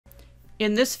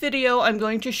In this video, I'm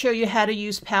going to show you how to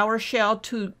use PowerShell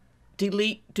to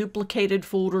delete duplicated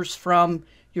folders from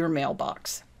your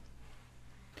mailbox.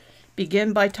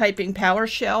 Begin by typing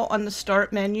PowerShell on the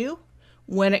Start menu.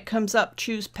 When it comes up,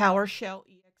 choose PowerShell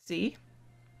EXE.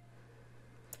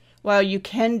 While you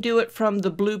can do it from the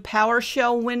blue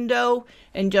PowerShell window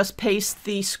and just paste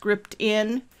the script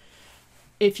in,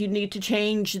 if you need to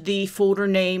change the folder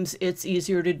names, it's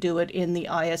easier to do it in the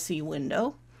ISE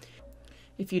window.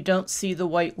 If you don't see the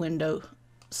white window,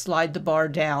 slide the bar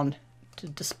down to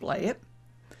display it.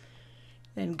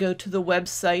 Then go to the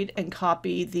website and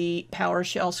copy the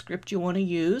PowerShell script you want to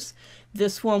use.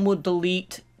 This one will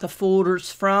delete the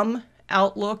folders from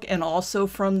Outlook and also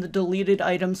from the deleted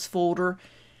items folder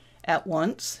at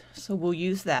once. So we'll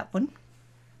use that one.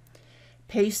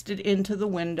 Paste it into the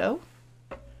window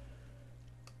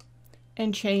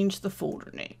and change the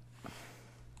folder name.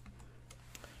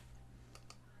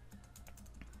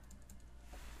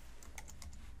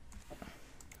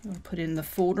 We'll put in the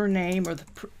folder name or the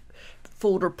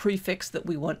folder prefix that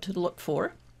we want to look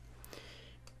for.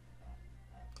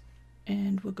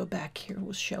 And we'll go back here.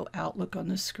 We'll show Outlook on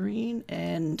the screen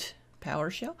and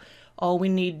PowerShell. All we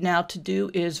need now to do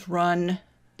is run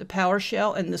the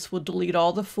PowerShell, and this will delete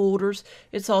all the folders.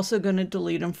 It's also going to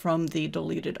delete them from the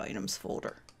deleted items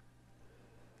folder.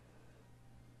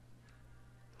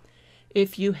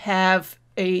 If you have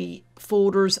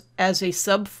folders as a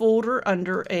subfolder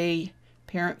under a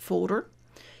parent folder,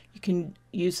 you can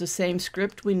use the same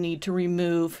script. We need to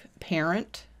remove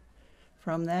parent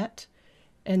from that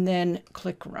and then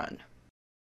click Run.